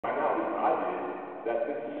find out, at least I did, that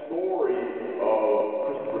this story of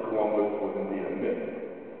Christopher Columbus was indeed a myth.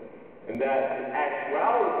 And that in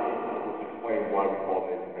actuality, which explains why we call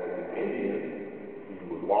Native Americans Indians, he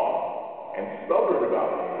was lost and stubborn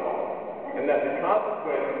about being lost. And that the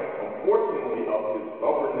consequence, unfortunately, of his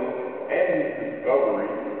stubbornness and his discovery,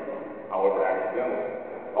 however accidental,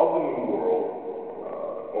 of the New World,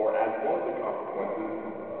 or as one of the consequences,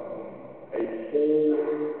 a whole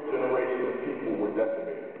generation of people were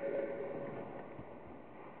decimated.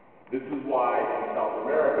 This is why in South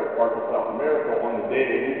America, parts of South America, on the day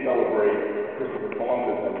we celebrate Christopher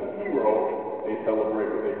Columbus as a hero, they celebrate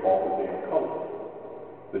what they call the Day of Colors.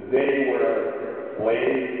 The day where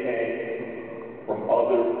slaves came from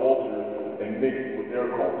other cultures and mixed with their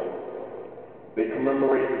culture. They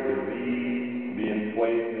commemorate the disease, the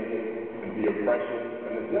enslavement, and the oppression,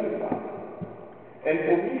 and the genocide. And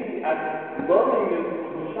for me, as learning this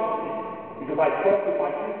was shocking, because I trusted my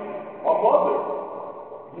teacher, my mother.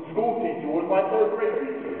 The school teacher was my third grade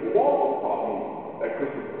teacher, who also taught me that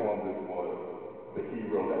Christopher Columbus was the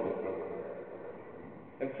hero that discovered America.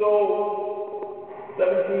 And so,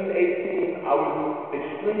 17, 18, I was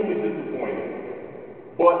extremely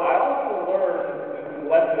disappointed. But I also learned this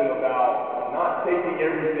lesson about not taking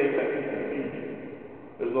everything that people feed you.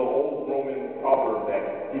 There's an old Roman proverb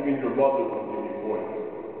that even your mother will give you poison.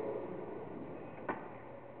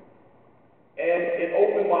 And it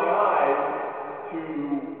opened my eyes to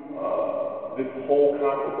this whole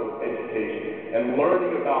concept of education and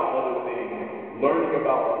learning about other things, learning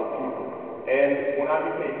about other people. And when I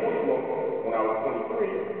became Muslim, when I was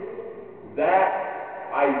 23,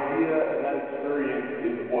 that idea and that experience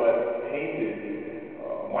is what painted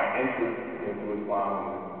my interest into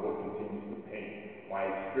Islam and what continues to paint my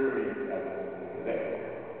experience as a Muslim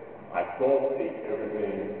today. I don't take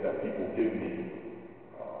everything that people give me,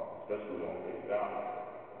 especially on face value.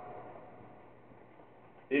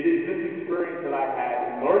 It is this experience that I had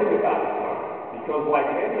in learning about Islam, because like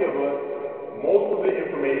many of us, most of the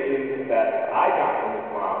information that I got from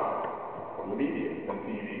Islam, from the media, from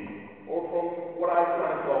TV, or from what I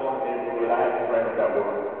kind of saw in the neighborhood, I had friends that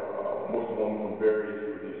were Muslim from various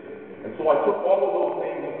traditions. And so I took all of those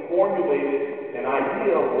things and formulated an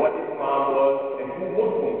idea of what Islam was and who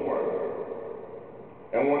Muslims were.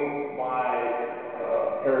 And when my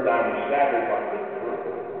paradigm was shattered by Christopher,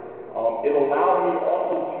 it allowed me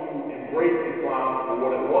also to embrace Islam for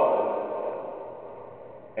what it was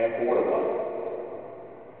and for what it wasn't.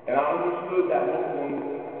 And I understood that Muslims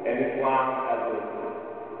and Islam as a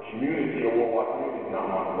community, a worldwide community,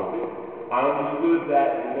 not monolithic. I understood that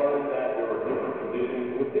and learned that there are different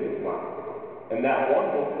traditions within Islam, and that one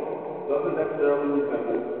Muslim doesn't necessarily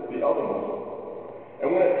resemble the other Muslim. And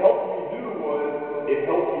what it helped me do was it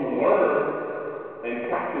helped me learn and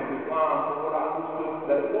practice Islam for what I understood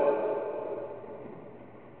that it was.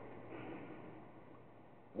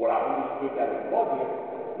 What I understood that it wasn't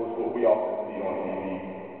was what we often see on TV,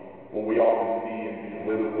 what we often see in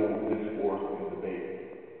political discourse and debate.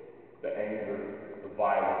 The anger, the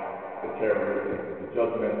violence, the terrorism, the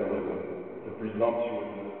judgmentalism, the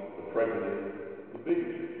presumptuousness, the prejudice, the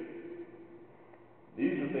bigotry.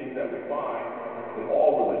 These are things that we find in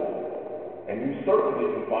all religions, and you certainly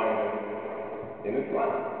can find them in Islam.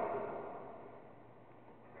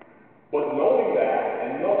 But knowing that,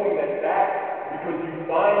 and knowing that because you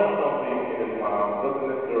find something in Islam doesn't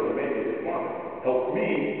necessarily make it Islamic, helped me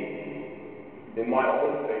in my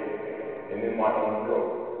own faith and in my own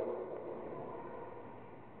growth.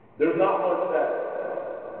 There's not much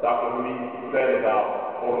that Dr. Hamid said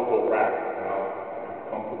about quote-unquote rappers, and I'll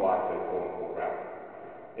come to why I say quote-unquote rappers.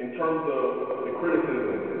 In terms of the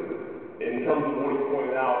criticism, in terms of what he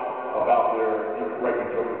pointed out about their incorrect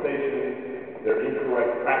interpretations, their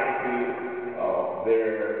incorrect practices,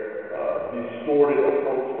 their distorted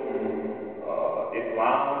approach to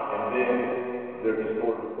Islam, and then their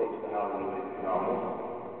distorted approach to how to relate to non-Muslims.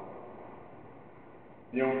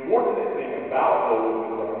 The unfortunate thing about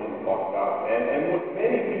those that I need to talk about, and what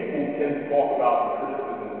many people tend to talk about in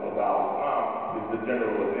criticism about Islam, is the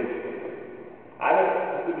generalization. I don't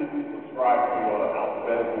specifically subscribe to an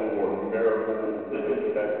alphabetical or numerical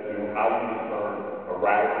litmus test to how you discern a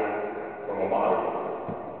radical from a moderate.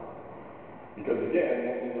 Because again,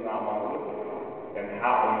 Muslims are not monolithic. And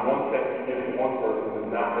how in one test you give to one person is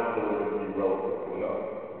not necessarily going to be relative to another.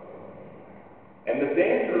 And the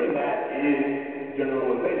danger in that is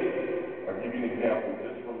generalization. I'll give you an example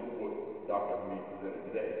just from what Dr. Hamid presented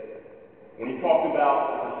today. When he talked about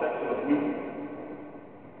the perception of weakness,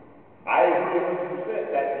 I agree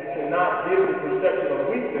 100% that you cannot give the perception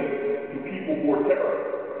of weakness to people who are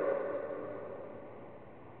terrorists.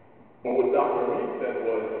 But what Dr. Hamid said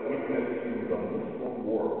was witness to the Muslim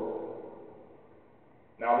world.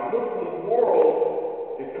 Now, the Muslim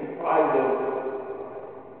world is comprised of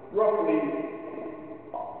roughly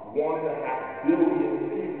 1.5 billion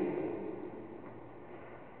people.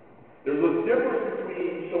 There's a difference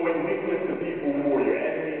between showing weakness to people who are your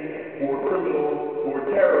enemies, who are criminals, who are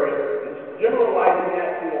terrorists, and generalizing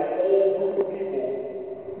that to a whole group of people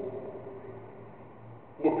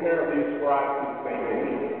who apparently ascribe to the same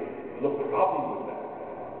belief. There's a problem with that.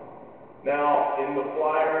 Now, in the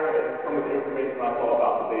flyer and some of the information I saw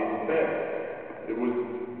about today's event, it was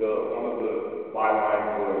one of the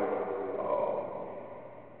bylines was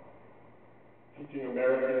teaching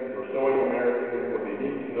Americans or showing Americans what they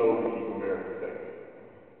need to know to keep America safe.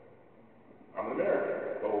 I'm an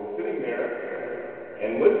American, so sitting there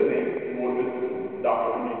and listening to what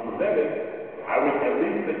Dr. Hamid presented, I would at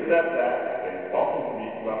least accept that and talking to me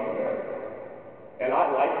because I'm an American. And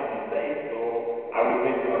I'd like to be safe, so I would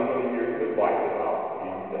think that I'm going to hear some advice about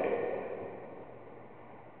being safe.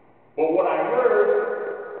 But what I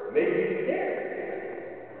heard made me scared.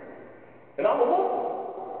 And I'm a Muslim.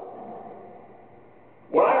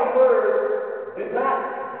 What I heard did not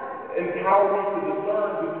empower me to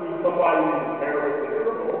discern between somebody who's a terrorist and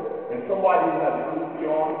criminal and somebody who has a kufi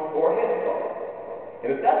on or a headscarf.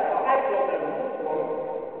 And if that's how I felt as a Muslim,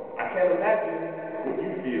 I can't imagine what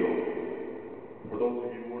you feel for those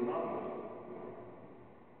of you who are not Muslim.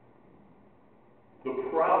 The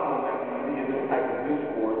problem that we see in this type of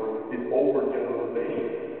discourse is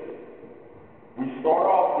overgeneralization. We start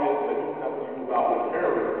off